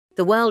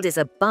The world is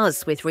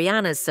abuzz with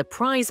Rihanna's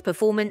surprise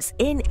performance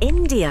in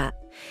India.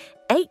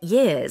 8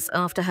 years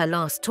after her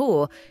last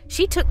tour,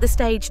 she took the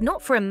stage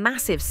not for a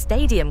massive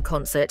stadium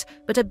concert,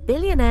 but a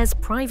billionaire's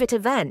private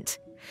event.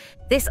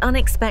 This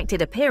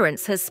unexpected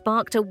appearance has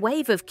sparked a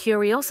wave of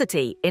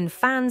curiosity in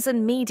fans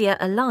and media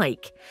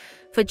alike.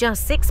 For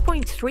just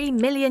 $6.3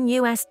 million,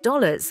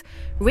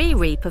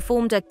 Riri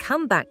performed a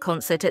comeback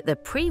concert at the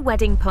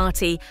pre-wedding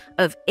party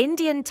of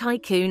Indian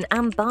tycoon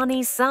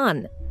Ambani's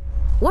son.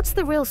 What's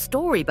the real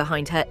story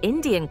behind her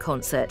Indian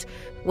concert?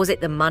 Was it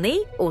the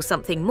money or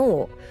something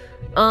more?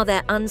 Are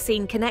there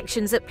unseen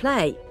connections at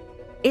play?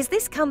 Is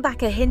this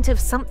comeback a hint of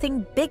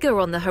something bigger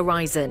on the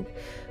horizon?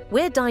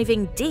 We're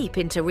diving deep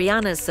into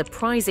Rihanna's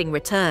surprising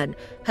return,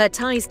 her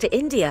ties to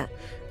India,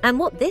 and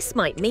what this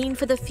might mean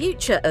for the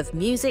future of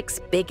music's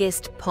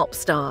biggest pop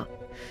star.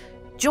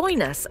 Join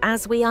us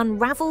as we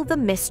unravel the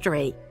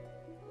mystery.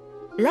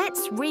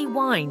 Let's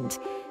rewind.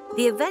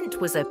 The event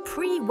was a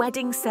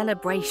pre-wedding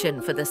celebration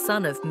for the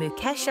son of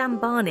Mukesh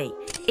Ambani,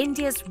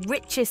 India's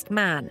richest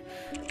man,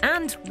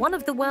 and one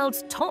of the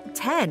world's top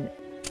 10.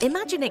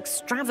 Imagine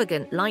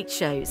extravagant light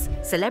shows,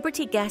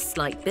 celebrity guests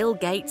like Bill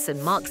Gates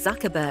and Mark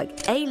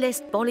Zuckerberg,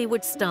 A-list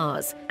Bollywood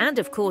stars, and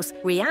of course,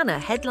 Rihanna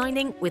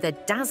headlining with a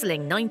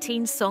dazzling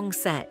 19-song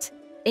set.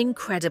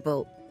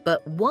 Incredible.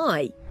 But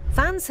why?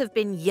 Fans have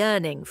been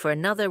yearning for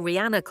another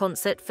Rihanna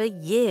concert for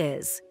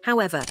years.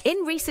 However, in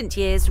recent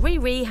years,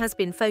 Riri has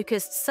been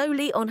focused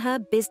solely on her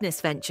business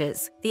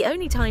ventures. The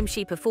only time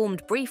she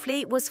performed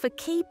briefly was for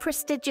key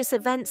prestigious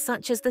events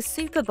such as the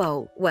Super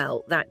Bowl.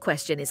 Well, that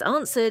question is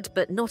answered,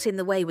 but not in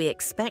the way we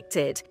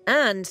expected.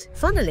 And,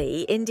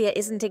 funnily, India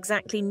isn't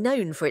exactly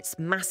known for its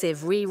massive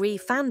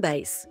Riri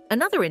fanbase.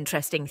 Another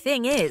interesting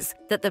thing is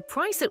that the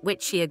price at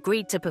which she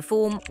agreed to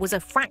perform was a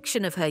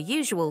fraction of her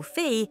usual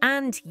fee,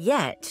 and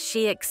yet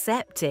she accepted.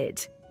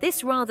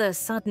 This rather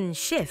sudden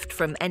shift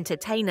from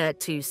entertainer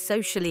to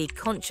socially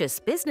conscious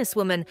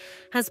businesswoman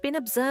has been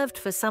observed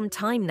for some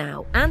time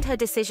now, and her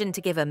decision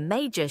to give a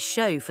major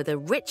show for the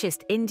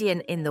richest Indian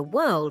in the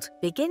world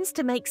begins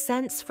to make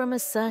sense from a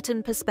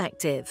certain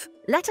perspective.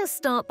 Let us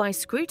start by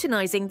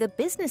scrutinizing the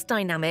business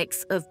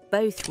dynamics of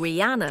both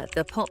Rihanna,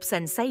 the pop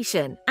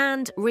sensation,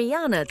 and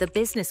Rihanna, the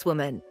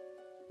businesswoman.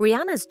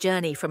 Rihanna's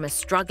journey from a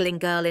struggling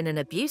girl in an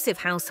abusive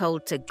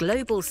household to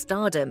global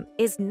stardom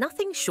is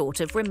nothing short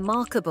of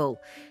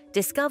remarkable.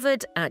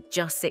 Discovered at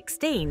just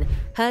 16,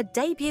 her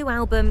debut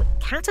album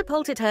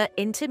catapulted her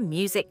into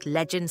music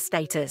legend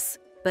status.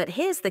 But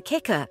here's the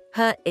kicker: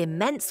 her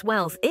immense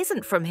wealth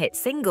isn't from hit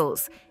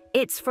singles.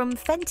 It's from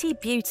Fenty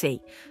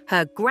Beauty,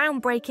 her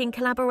groundbreaking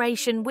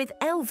collaboration with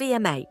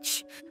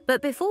LVMH.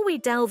 But before we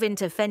delve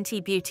into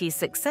Fenty Beauty's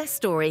success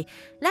story,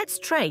 let's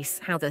trace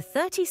how the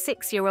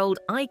 36-year-old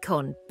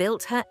icon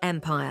built her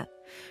empire.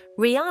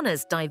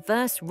 Rihanna's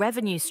diverse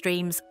revenue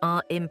streams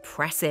are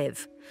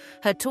impressive.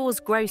 Her tours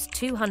gross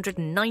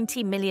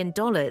 $290 million,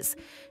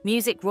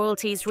 music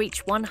royalties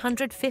reach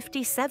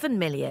 $157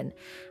 million,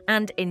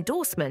 and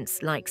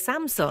endorsements like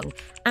Samsung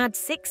add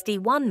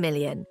 $61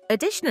 million.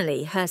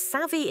 Additionally, her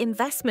savvy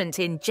investment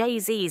in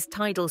Jay-Z's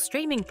Tidal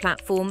streaming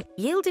platform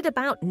yielded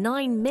about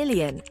 $9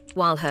 million,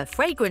 while her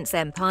fragrance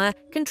empire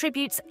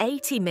contributes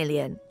 $80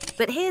 million.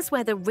 But here's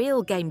where the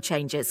real game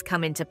changers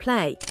come into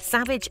play: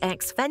 Savage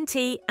x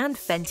Fenty and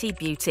Fenty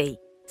Beauty.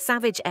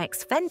 Savage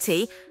x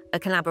Fenty, a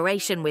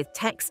collaboration with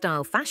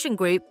textile fashion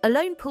group,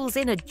 alone pulls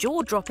in a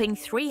jaw-dropping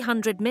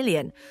 $300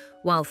 million,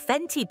 while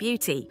Fenty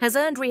Beauty has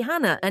earned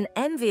Rihanna an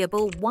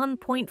enviable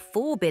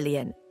 $1.4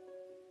 billion.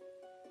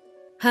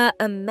 Her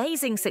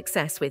amazing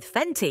success with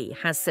Fenty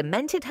has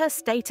cemented her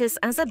status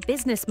as a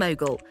business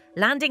mogul,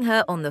 landing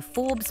her on the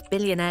Forbes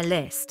billionaire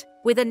list.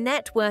 With a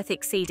net worth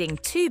exceeding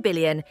 $2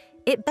 billion,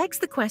 it begs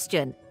the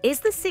question, is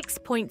the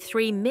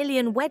 $6.3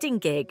 million wedding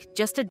gig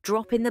just a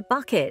drop in the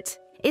bucket?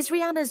 Is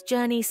Rihanna's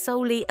journey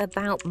solely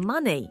about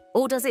money,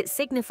 or does it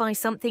signify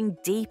something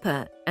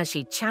deeper as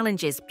she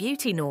challenges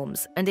beauty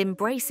norms and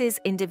embraces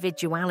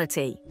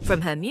individuality? From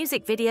her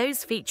music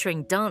videos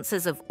featuring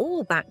dancers of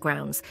all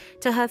backgrounds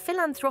to her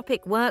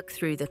philanthropic work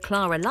through the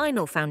Clara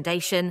Lionel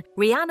Foundation,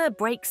 Rihanna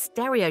breaks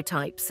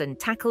stereotypes and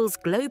tackles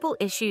global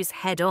issues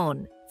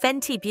head-on.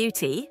 Fenty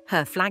Beauty,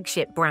 her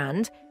flagship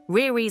brand,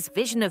 Riri's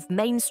vision of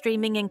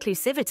mainstreaming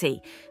inclusivity,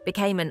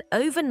 became an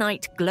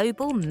overnight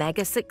global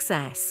mega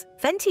success.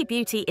 Fenty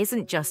Beauty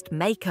isn't just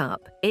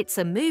makeup, it's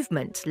a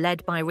movement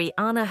led by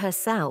Rihanna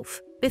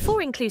herself. Before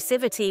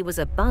inclusivity was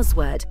a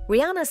buzzword,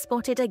 Rihanna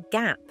spotted a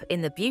gap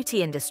in the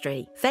beauty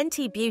industry.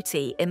 Fenty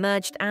Beauty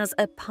emerged as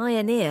a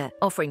pioneer,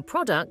 offering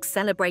products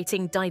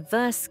celebrating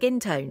diverse skin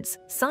tones,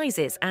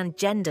 sizes, and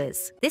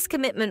genders. This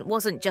commitment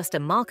wasn't just a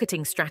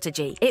marketing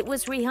strategy, it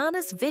was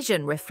Rihanna's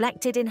vision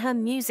reflected in her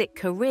music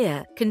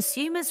career.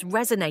 Consumers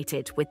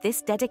resonated with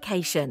this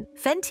dedication.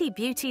 Fenty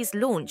Beauty's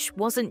launch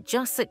wasn't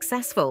just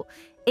successful,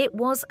 It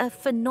was a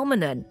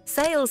phenomenon.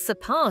 Sales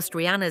surpassed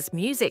Rihanna's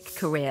music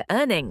career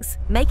earnings,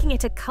 making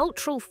it a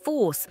cultural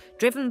force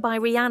driven by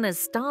Rihanna's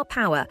star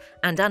power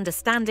and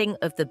understanding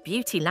of the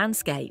beauty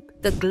landscape.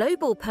 The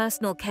global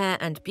personal care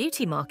and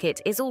beauty market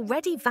is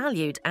already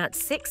valued at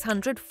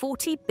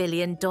 $640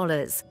 billion.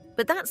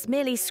 But that's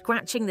merely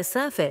scratching the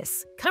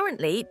surface.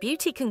 Currently,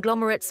 beauty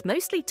conglomerates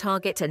mostly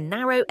target a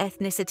narrow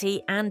ethnicity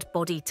and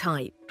body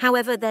type.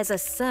 However, there's a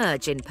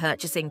surge in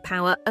purchasing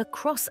power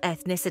across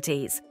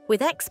ethnicities,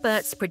 with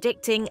experts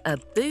predicting a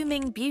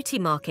booming beauty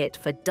market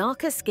for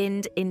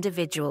darker-skinned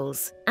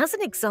individuals. As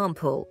an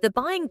example, the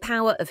buying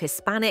power of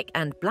Hispanic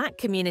and Black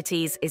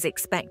communities is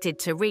expected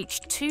to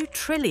reach $2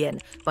 trillion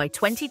by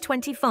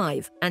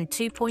 2025 and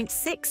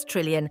 $2.6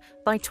 trillion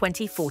by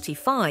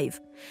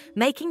 2045,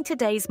 making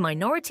today's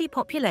minority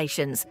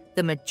populations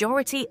the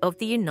majority of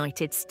the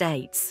United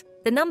States.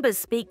 The numbers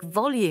speak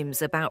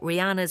volumes about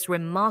Rihanna's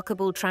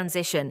remarkable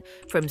transition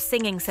from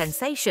singing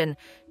sensation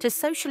to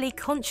socially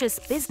conscious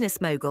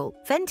business mogul.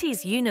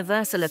 Fenty's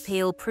universal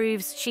appeal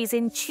proves she's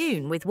in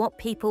tune with what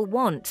people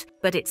want.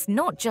 But it's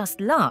not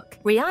just luck.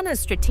 Rihanna's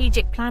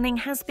strategic planning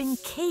has been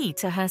key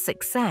to her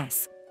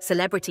success.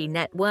 Celebrity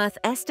Net Worth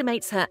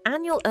estimates her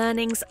annual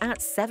earnings at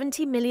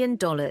 $70 million.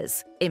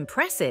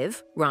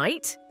 Impressive,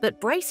 right?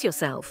 But brace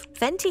yourself.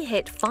 Fenty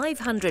hit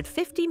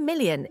 $550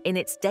 million in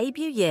its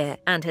debut year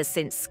and has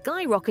since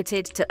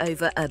skyrocketed to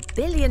over $1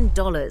 billion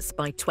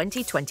by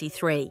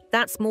 2023.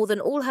 That's more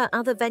than all her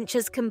other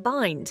ventures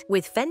combined.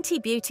 With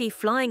Fenty Beauty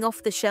flying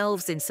off the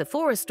shelves in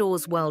Sephora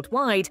stores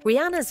worldwide,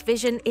 Rihanna's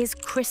vision is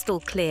crystal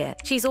clear.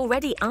 She's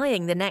already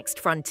eyeing the next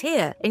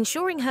frontier,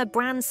 ensuring her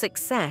brand's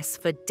success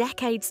for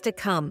decades to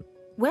come.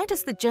 Where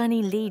does the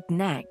journey lead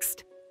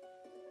next?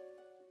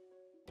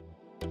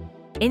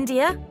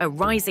 India, a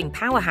rising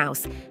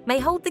powerhouse, may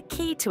hold the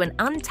key to an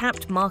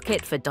untapped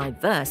market for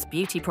diverse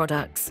beauty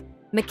products.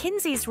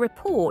 McKinsey's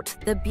report,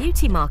 The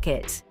Beauty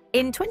Market,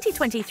 in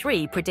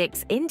 2023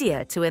 predicts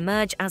India to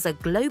emerge as a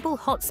global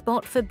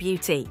hotspot for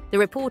beauty. The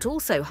report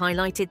also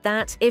highlighted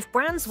that if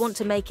brands want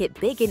to make it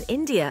big in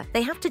India,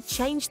 they have to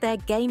change their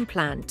game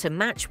plan to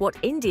match what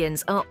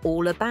Indians are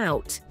all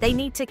about. They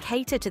need to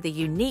cater to the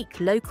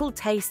unique local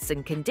tastes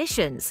and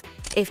conditions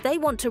if they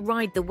want to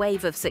ride the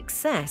wave of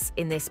success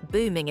in this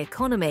booming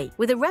economy.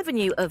 With a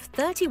revenue of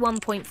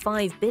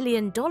 $31.5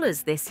 billion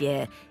this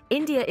year,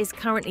 India is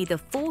currently the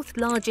fourth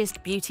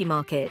largest beauty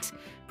market,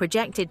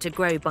 projected to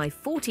grow by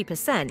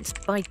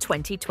 40% by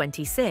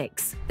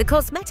 2026. The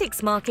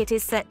cosmetics market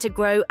is set to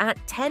grow at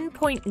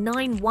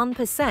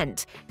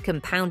 10.91%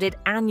 compounded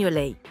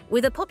annually.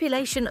 With a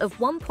population of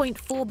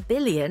 1.4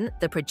 billion,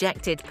 the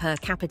projected per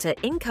capita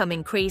income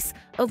increase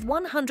of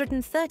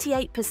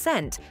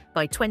 138%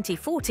 by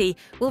 2040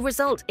 will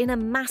result in a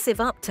massive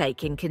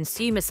uptake in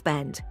consumer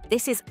spend.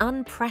 This is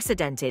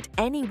unprecedented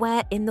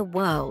anywhere in the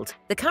world.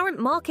 The current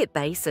market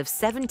base of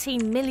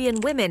 17 million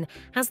women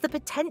has the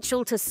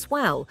potential to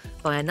swell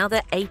by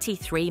another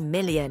 83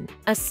 million,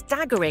 a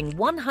staggering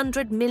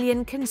 100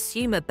 million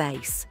consumer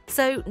base.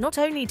 So not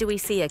only do we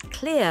see a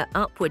clear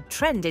upward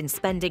trend in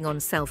spending on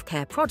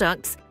self-care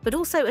products, but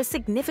also a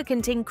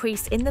significant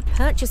increase in the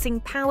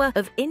purchasing power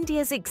of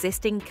India's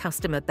existing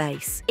customer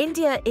base.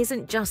 India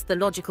isn't just the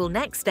logical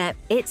next step,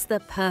 it's the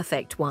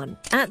perfect one.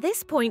 At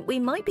this point, we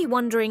might be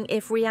wondering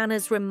if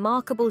Rihanna's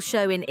remarkable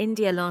show in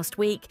India last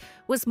week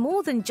was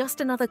more than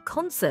just another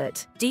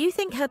concert. Do you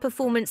think her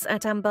performance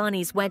at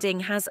Ambani's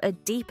wedding has a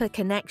deeper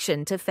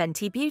connection to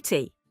Fenty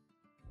Beauty?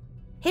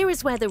 Here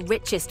is where the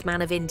richest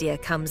man of India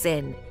comes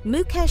in.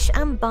 Mukesh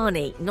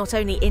Ambani, not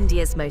only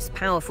India's most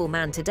powerful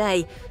man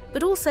today,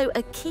 but also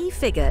a key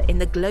figure in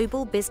the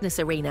global business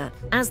arena.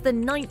 As the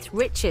 9th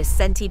richest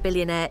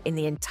centibillionaire in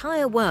the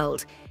entire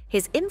world,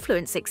 his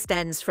influence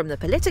extends from the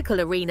political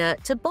arena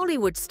to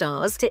Bollywood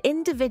stars to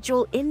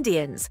individual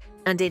Indians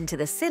and into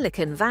the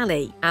Silicon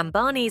Valley.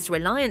 Ambani's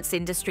Reliance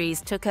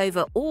Industries took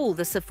over all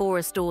the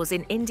Sephora stores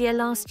in India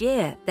last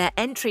year. Their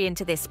entry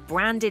into this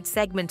branded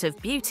segment of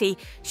beauty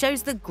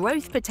shows the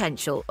growth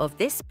potential of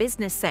this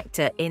business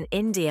sector in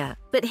India.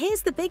 But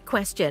here's the big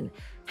question.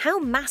 How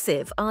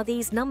massive are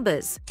these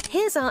numbers?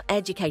 Here's our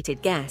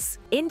educated guess.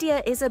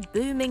 India is a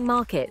booming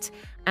market,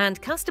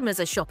 and customers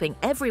are shopping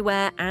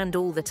everywhere and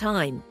all the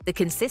time. The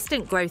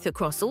consistent growth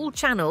across all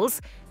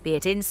channels, be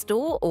it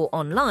in-store or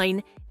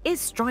online, is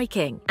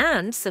striking.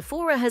 And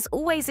Sephora has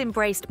always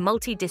embraced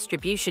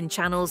multi-distribution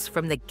channels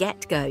from the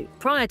get-go.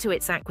 Prior to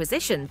its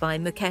acquisition by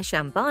Mukesh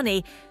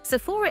Ambani,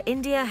 Sephora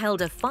India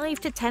held a 5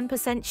 to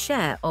 10%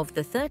 share of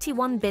the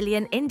 31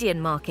 billion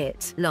Indian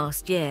market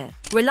last year.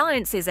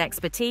 Reliance's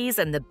expertise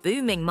and the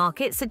booming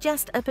market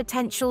suggest a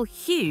potential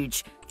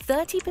huge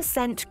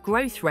 30%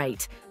 growth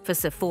rate for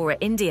Sephora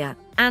India.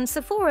 And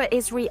Sephora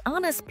is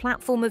Rihanna's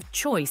platform of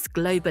choice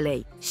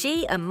globally.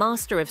 She, a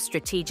master of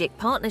strategic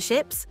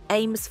partnerships,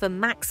 aims for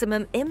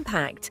maximum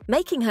impact,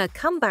 making her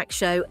comeback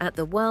show at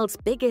the world's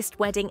biggest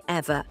wedding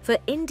ever. For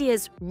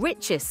India's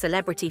richest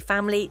celebrity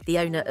family, the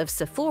owner of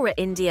Sephora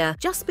India,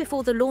 just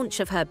before the launch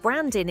of her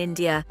brand in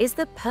India, is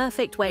the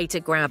perfect way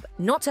to grab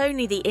not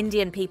only the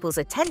Indian people's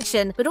attention,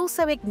 attention, but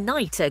also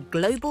ignite a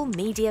global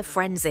media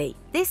frenzy.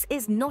 This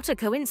is not a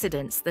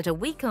coincidence that a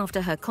week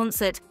after her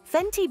concert,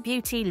 Fenty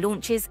Beauty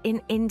launches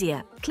in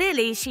India.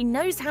 Clearly, she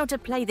knows how to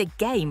play the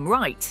game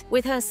right.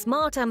 With her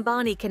smart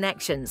Ambani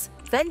connections,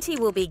 Fenty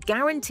will be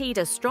guaranteed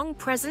a strong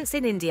presence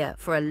in India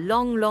for a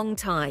long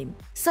time.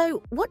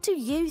 So, what do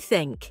you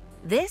think?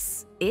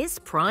 This is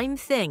Prime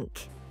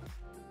Think.